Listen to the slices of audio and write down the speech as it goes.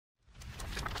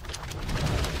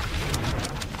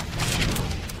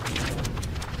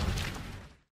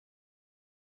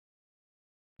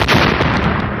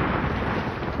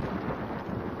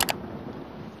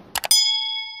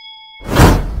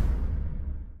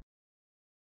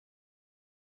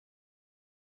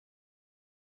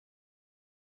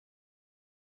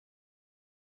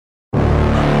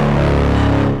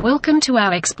Welcome to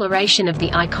our exploration of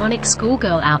the iconic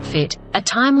schoolgirl outfit, a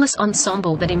timeless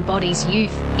ensemble that embodies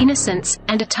youth, innocence,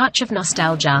 and a touch of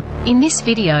nostalgia. In this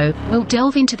video, we'll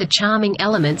delve into the charming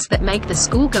elements that make the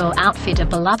schoolgirl outfit a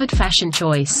beloved fashion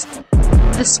choice.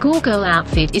 The schoolgirl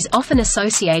outfit is often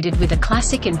associated with a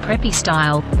classic and preppy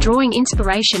style, drawing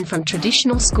inspiration from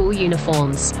traditional school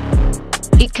uniforms.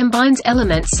 It combines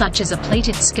elements such as a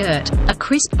pleated skirt, a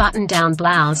crisp button-down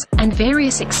blouse, and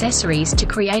various accessories to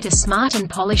create a smart and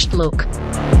polished look.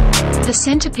 The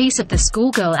centerpiece of the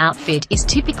schoolgirl outfit is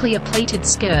typically a pleated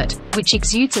skirt, which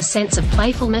exudes a sense of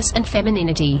playfulness and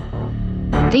femininity.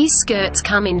 These skirts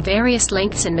come in various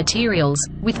lengths and materials,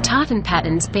 with tartan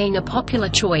patterns being a popular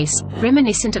choice,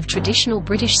 reminiscent of traditional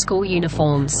British school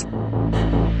uniforms.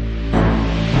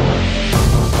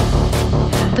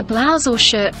 The blouse or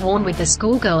shirt worn with the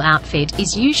schoolgirl outfit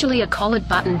is usually a collared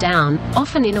button-down,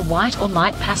 often in a white or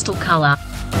light pastel color.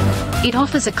 It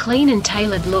offers a clean and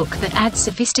tailored look that adds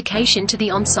sophistication to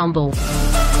the ensemble.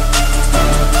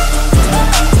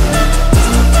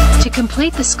 To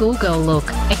complete the schoolgirl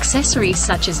look, accessories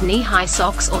such as knee-high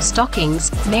socks or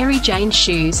stockings, Mary Jane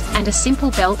shoes, and a simple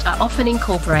belt are often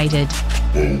incorporated.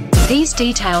 These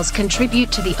details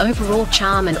contribute to the overall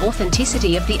charm and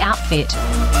authenticity of the outfit.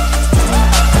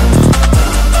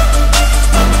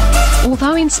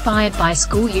 Although inspired by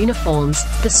school uniforms,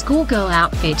 the schoolgirl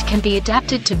outfit can be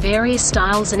adapted to various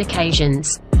styles and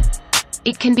occasions.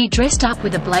 It can be dressed up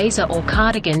with a blazer or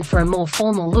cardigan for a more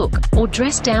formal look, or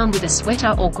dressed down with a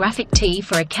sweater or graphic tee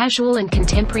for a casual and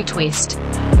contemporary twist.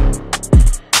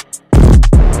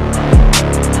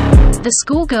 The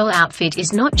schoolgirl outfit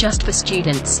is not just for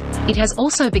students. It has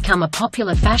also become a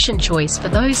popular fashion choice for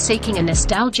those seeking a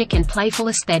nostalgic and playful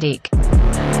aesthetic.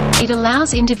 It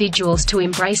allows individuals to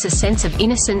embrace a sense of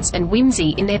innocence and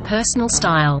whimsy in their personal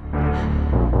style.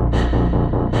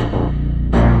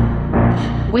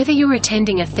 Whether you're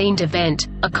attending a themed event,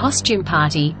 a costume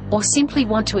party, or simply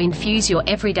want to infuse your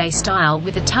everyday style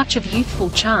with a touch of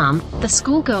youthful charm, the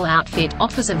schoolgirl outfit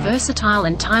offers a versatile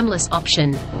and timeless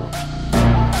option.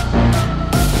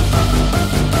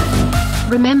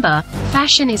 Remember,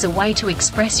 fashion is a way to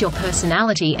express your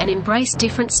personality and embrace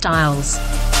different styles.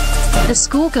 The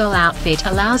schoolgirl outfit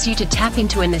allows you to tap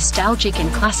into a nostalgic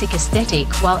and classic aesthetic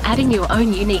while adding your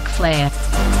own unique flair.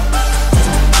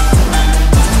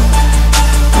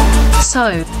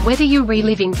 So, whether you're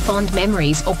reliving fond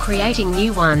memories or creating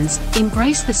new ones,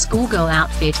 embrace the schoolgirl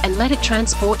outfit and let it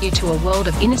transport you to a world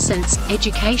of innocence,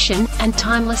 education, and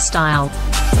timeless style.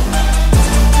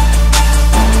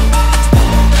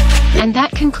 And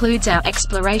that concludes our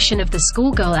exploration of the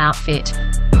schoolgirl outfit.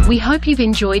 We hope you've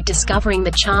enjoyed discovering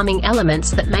the charming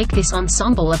elements that make this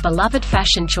ensemble a beloved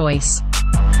fashion choice.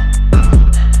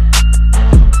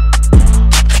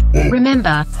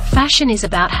 Remember, fashion is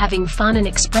about having fun and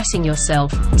expressing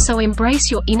yourself, so embrace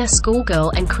your inner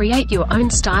schoolgirl and create your own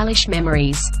stylish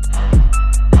memories.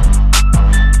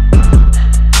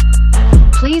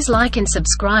 Please like and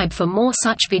subscribe for more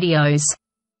such videos.